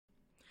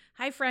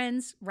Hi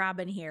friends,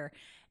 Robin here,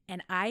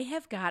 and I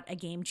have got a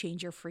game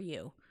changer for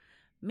you.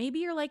 Maybe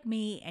you're like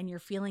me and you're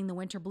feeling the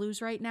winter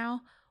blues right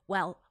now.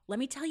 Well, let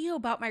me tell you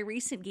about my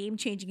recent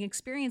game-changing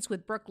experience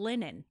with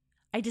Brooklinen.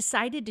 I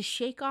decided to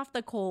shake off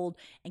the cold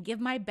and give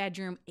my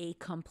bedroom a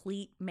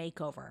complete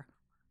makeover.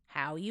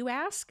 How, you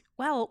ask?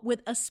 Well,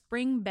 with a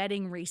spring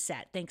bedding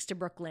reset, thanks to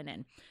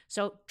Brooklinen.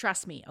 So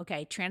trust me,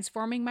 okay,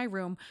 transforming my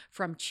room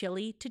from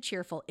chilly to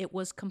cheerful, it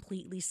was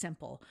completely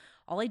simple.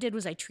 All I did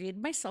was I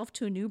treated myself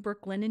to a new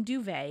Brooklinen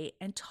duvet,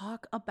 and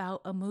talk about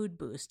a mood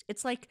boost.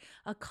 It's like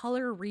a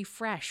color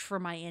refresh for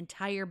my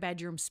entire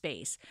bedroom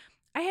space.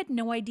 I had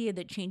no idea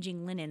that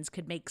changing linens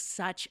could make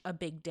such a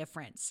big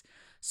difference.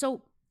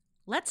 So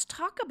let's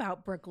talk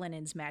about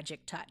Brooklinen's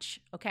magic touch,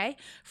 okay?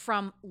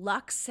 From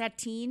luxe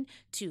sateen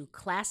to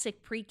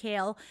classic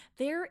percale,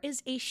 there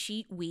is a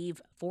sheet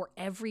weave for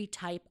every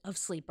type of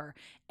sleeper.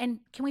 And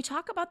can we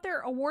talk about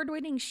their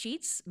award-winning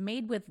sheets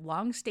made with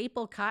long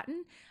staple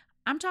cotton?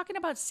 I'm talking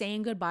about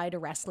saying goodbye to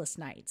restless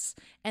nights.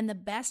 And the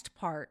best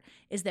part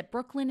is that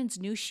Brooklinen's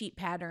new sheet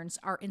patterns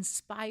are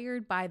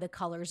inspired by the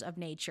colors of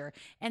nature.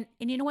 And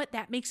you know what?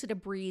 That makes it a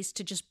breeze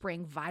to just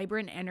bring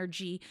vibrant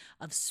energy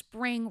of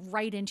spring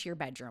right into your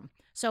bedroom.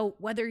 So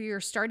whether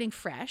you're starting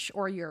fresh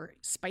or you're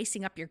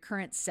spicing up your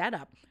current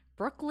setup,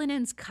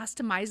 Brooklinen's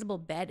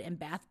customizable bed and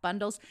bath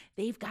bundles,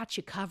 they've got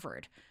you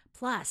covered.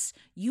 Plus,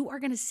 you are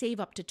going to save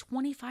up to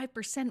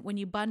 25% when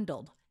you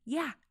bundled.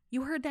 Yeah,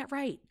 you heard that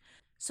right.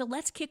 So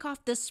let's kick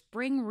off this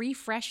spring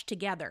refresh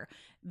together.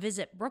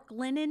 Visit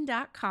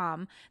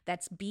brooklinen.com.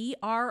 That's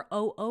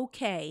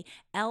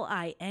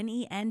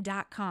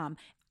BROOKLINEN.com.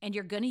 And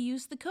you're going to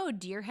use the code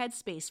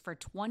DearHeadspace for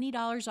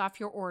 $20 off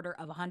your order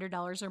of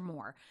 $100 or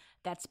more.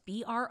 That's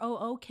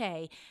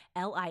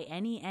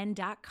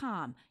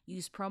BROOKLINEN.com.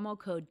 Use promo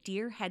code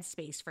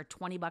DearHeadspace for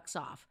 $20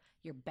 off.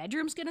 Your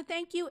bedroom's going to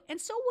thank you, and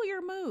so will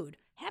your mood.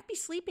 Happy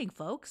sleeping,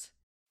 folks.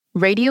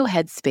 Radio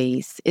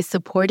Headspace is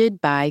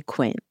supported by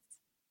Quince.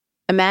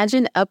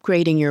 Imagine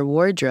upgrading your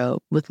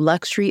wardrobe with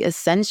luxury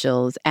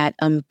essentials at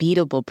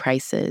unbeatable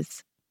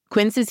prices.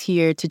 Quince is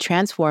here to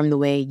transform the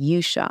way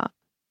you shop.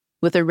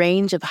 With a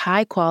range of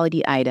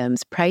high-quality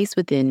items priced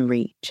within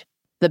reach.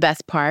 The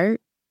best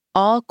part?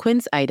 All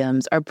Quince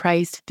items are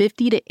priced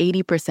 50 to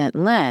 80%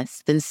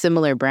 less than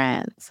similar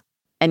brands.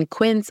 And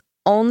Quince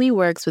only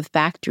works with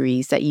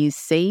factories that use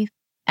safe,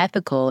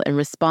 ethical, and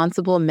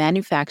responsible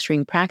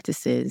manufacturing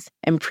practices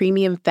and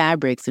premium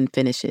fabrics and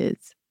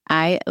finishes.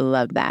 I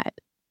love that.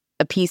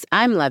 A piece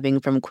I'm loving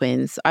from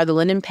Quince are the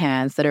linen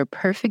pants that are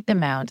perfect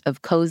amount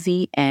of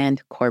cozy and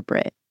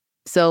corporate.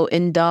 So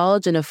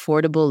indulge in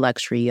affordable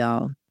luxury,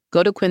 y'all.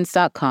 Go to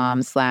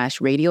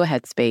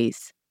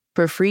quince.com/radioheadspace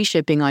for free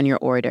shipping on your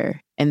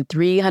order and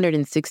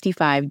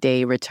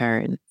 365-day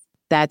returns.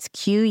 That's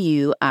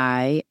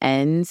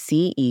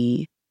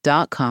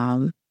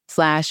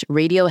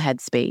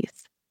QUINCE.com/radioheadspace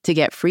to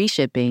get free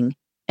shipping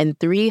and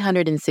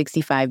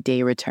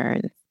 365-day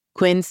returns.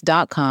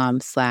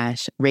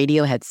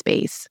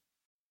 Quince.com/radioheadspace.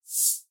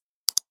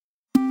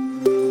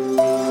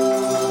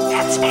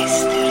 Headspace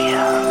Studios.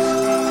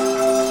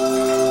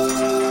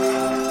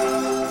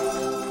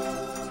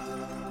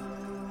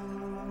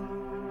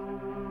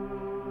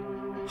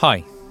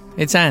 Hi,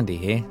 it's Andy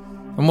here,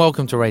 and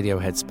welcome to Radio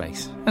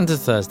Headspace and to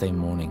Thursday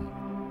morning.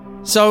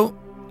 So,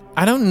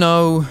 I don't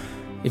know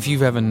if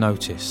you've ever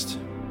noticed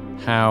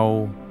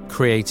how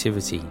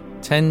creativity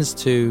tends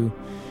to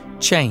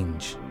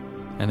change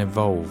and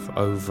evolve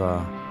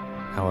over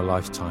our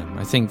lifetime.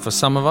 I think for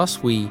some of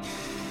us, we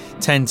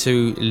tend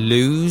to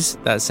lose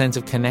that sense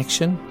of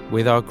connection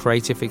with our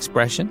creative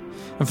expression.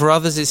 And for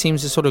others, it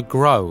seems to sort of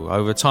grow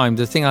over time.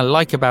 The thing I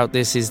like about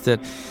this is that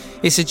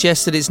it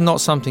suggests that it's not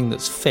something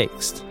that's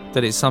fixed,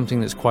 that it's something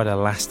that's quite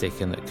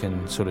elastic and that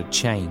can sort of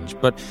change.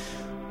 But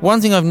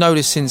one thing I've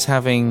noticed since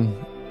having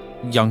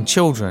young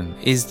children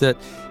is that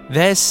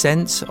their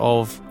sense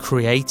of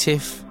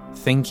creative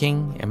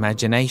thinking,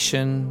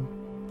 imagination,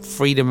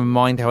 freedom of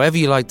mind, however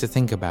you like to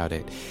think about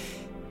it,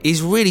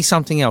 is really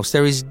something else.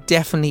 There is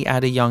definitely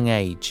at a young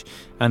age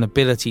an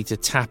ability to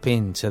tap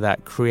into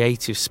that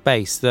creative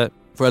space that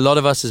for a lot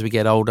of us as we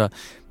get older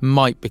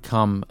might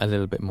become a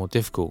little bit more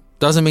difficult.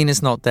 Doesn't mean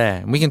it's not there,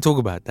 and we can talk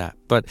about that,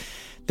 but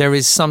there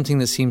is something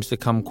that seems to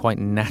come quite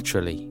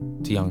naturally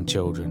to young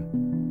children.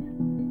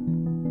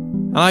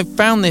 And I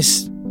found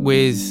this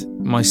with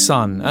my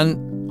son,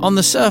 and on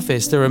the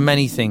surface there are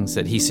many things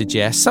that he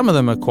suggests. Some of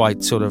them are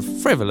quite sort of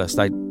frivolous,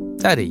 like,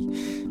 "Daddy,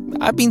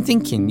 I've been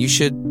thinking you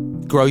should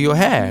grow your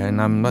hair." And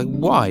I'm like,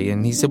 "Why?"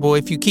 And he said, "Well,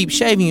 if you keep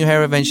shaving your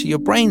hair, eventually your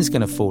brain's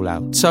going to fall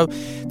out." So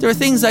there are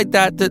things like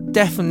that that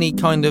definitely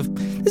kind of,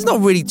 there's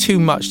not really too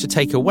much to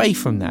take away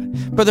from that.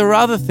 But there are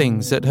other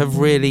things that have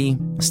really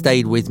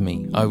stayed with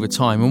me over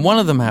time. And one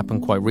of them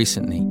happened quite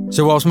recently.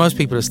 So whilst most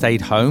people have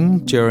stayed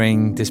home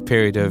during this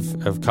period of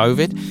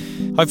COVID,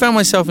 I found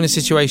myself in a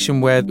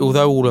situation where,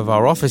 although all of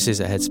our offices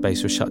at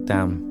Headspace were shut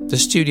down, the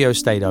studio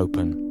stayed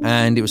open,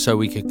 and it was so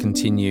we could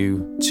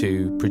continue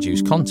to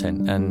produce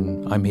content.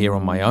 And I'm here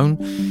on my own,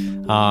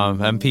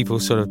 and people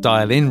sort of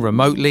dial in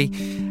remotely.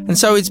 And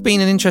so it's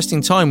been an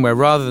interesting time where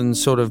rather than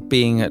sort of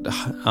being at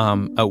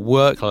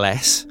work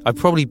less, I've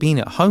probably been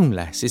at home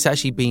less. It's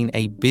actually been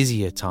a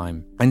busier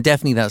time. And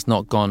definitely that's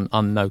not gone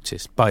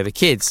unnoticed by the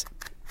kids.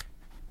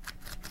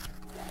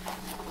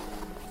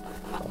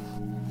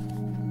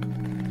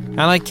 And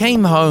I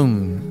came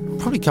home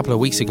probably a couple of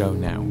weeks ago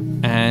now,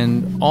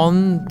 and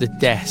on the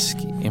desk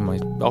in my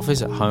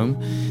office at home,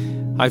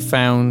 I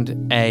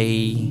found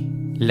a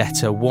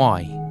letter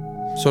Y,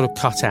 sort of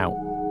cut out.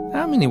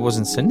 I mean, it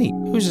wasn't so neat.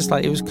 It was just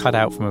like it was cut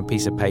out from a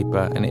piece of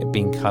paper and it had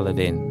been coloured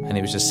in, and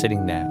it was just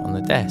sitting there on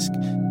the desk.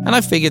 And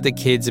I figured the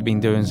kids had been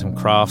doing some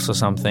crafts or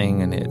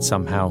something, and it had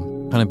somehow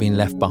kind of been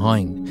left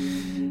behind.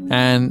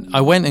 And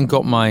I went and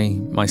got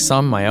my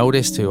son, my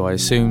eldest, who I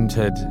assumed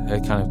had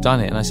kind of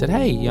done it. And I said,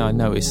 hey, I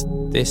noticed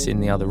this in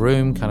the other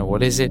room, kind of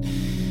what is it?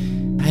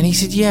 And he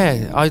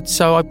said,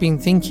 so I've been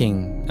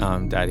thinking,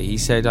 Daddy. He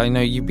said, I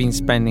know you've been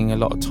spending a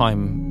lot of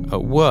time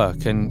at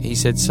work. And he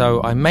said,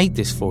 so I made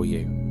this for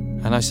you.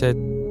 And I said,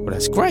 well,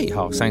 that's great,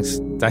 Hulk. Thanks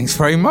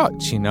very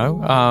much,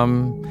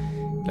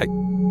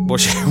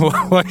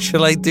 what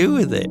shall I do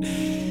with it?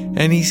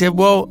 And he said,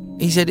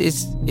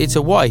 it's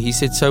a Y. He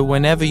said, so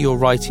whenever you're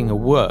writing a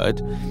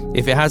word,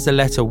 if it has the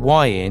letter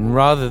Y in,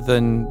 rather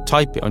than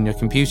type it on your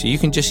computer, you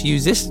can just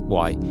use this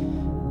Y,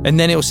 and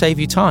then it'll save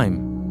you time.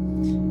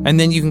 And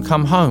then you can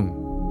come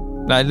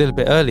home like a little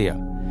bit earlier.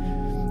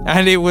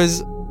 And it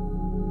was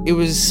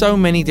so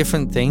many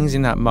different things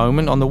in that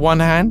moment. On the one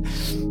hand,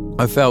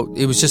 I felt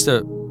it was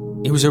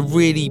a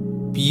really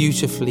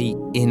beautifully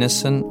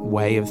innocent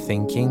way of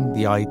thinking.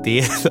 The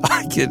idea that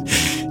I could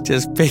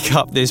just pick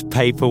up this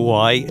paper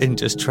Y and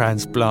just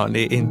transplant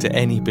it into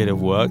any bit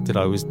of work that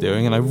I was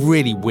doing. And I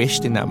really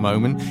wished in that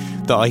moment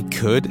that I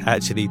could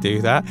actually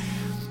do that.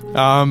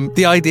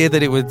 The idea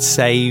that it would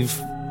save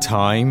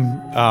time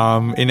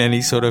in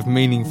any sort of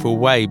meaningful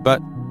way. But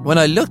when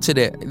I looked at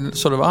it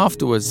sort of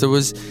afterwards, there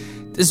was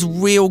this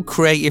real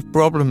creative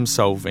problem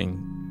solving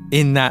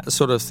in that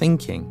sort of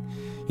thinking.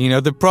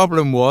 The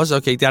problem was,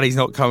 okay, Daddy's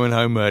not coming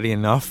home early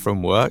enough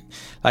from work.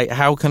 Like,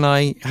 how can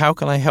I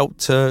help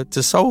to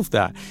solve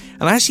that?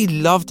 And I actually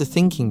loved the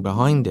thinking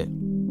behind it.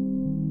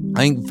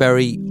 I think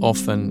very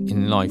often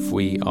in life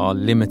we are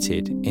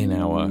limited in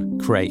our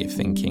creative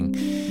thinking.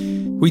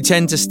 We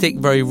tend to stick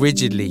very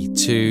rigidly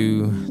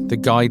to the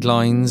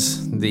guidelines,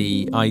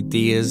 the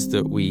ideas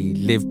that we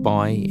live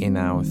by in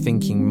our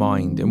thinking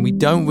mind, and we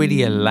don't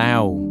really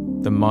allow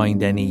the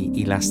mind any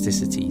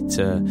elasticity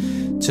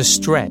to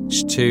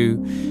stretch, to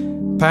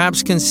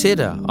perhaps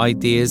consider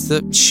ideas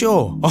that,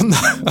 sure, on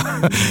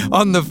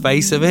the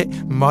face of it,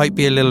 might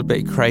be a little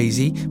bit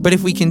crazy, but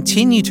if we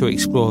continue to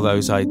explore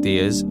those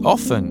ideas,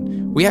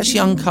 often we actually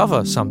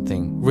uncover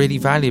something really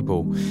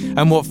valuable.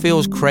 And what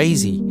feels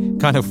crazy,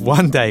 kind of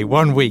one day,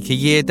 1 week, a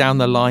year down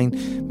the line,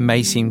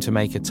 may seem to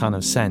make a ton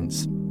of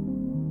sense.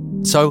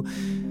 So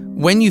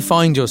when you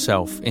find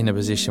yourself in a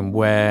position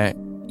where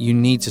you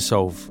need to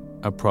solve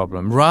a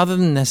problem, rather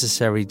than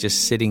necessarily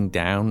just sitting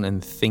down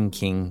and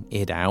thinking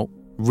it out,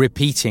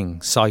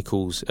 repeating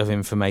cycles of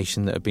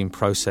information that have been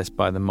processed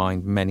by the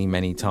mind many,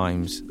 many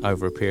times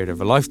over a period of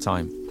a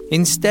lifetime,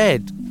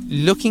 instead,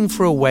 looking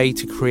for a way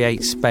to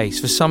create space.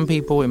 For some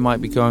people, it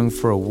might be going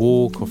for a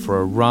walk or for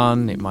a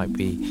run. It might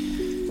be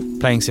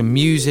playing some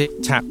music,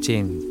 tapped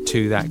in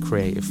to that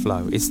creative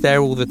flow. It's there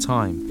all the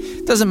time.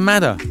 It doesn't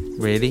matter,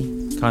 really,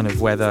 kind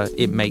of whether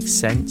it makes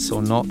sense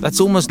or not.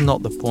 That's almost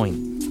not the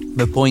point.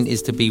 The point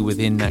is to be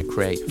within that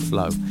creative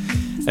flow.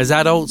 As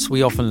adults,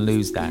 we often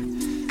lose that,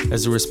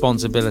 as the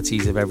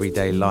responsibilities of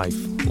everyday life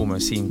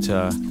almost seem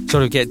to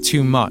sort of get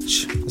too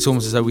much. It's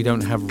almost as though we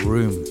don't have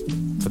room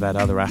for that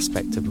other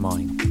aspect of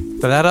mind.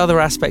 But that other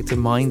aspect of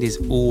mind is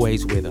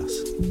always with us.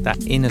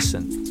 That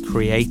innocent,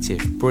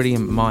 creative,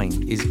 brilliant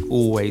mind is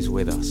always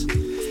with us.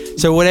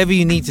 So whatever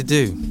you need to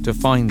do to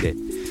find it,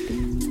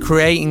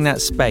 creating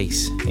that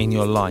space in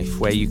your life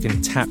where you can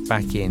tap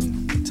back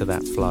in to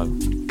that flow.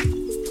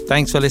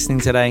 Thanks for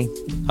listening today.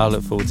 I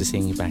look forward to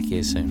seeing you back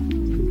here soon.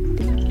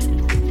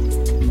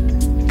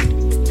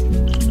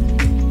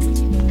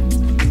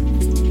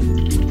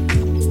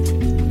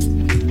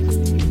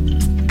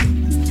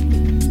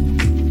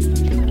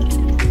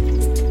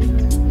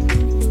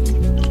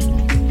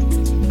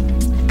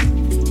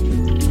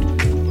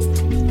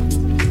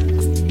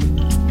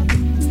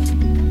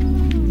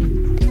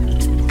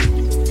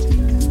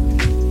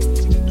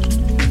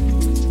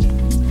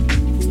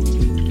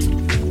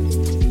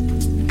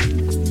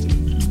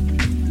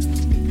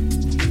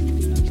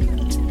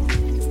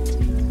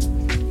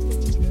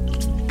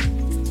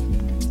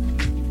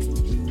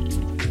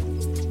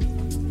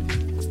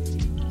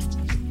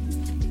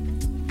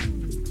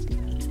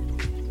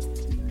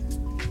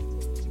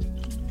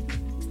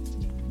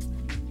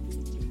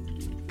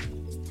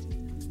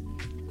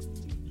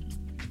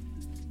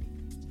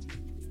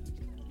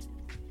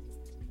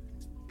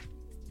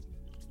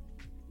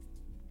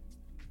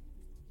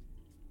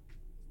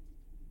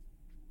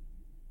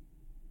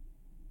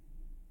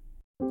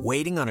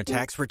 Waiting on a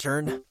tax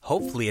return?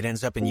 Hopefully it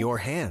ends up in your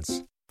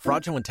hands.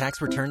 Fraudulent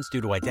tax returns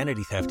due to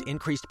identity theft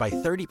increased by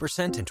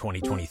 30% in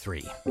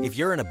 2023. If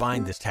you're in a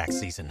bind this tax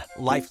season,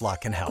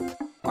 LifeLock can help.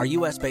 Our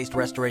U.S.-based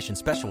restoration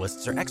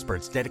specialists are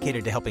experts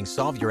dedicated to helping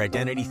solve your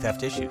identity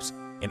theft issues.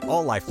 And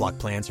all LifeLock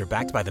plans are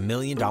backed by the $1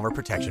 Million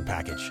Protection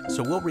Package.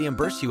 So we'll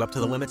reimburse you up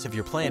to the limits of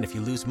your plan if you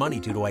lose money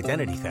due to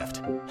identity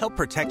theft. Help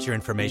protect your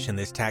information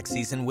this tax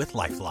season with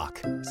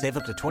LifeLock. Save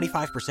up to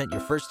 25% your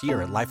first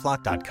year at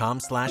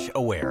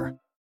LifeLock.com/aware.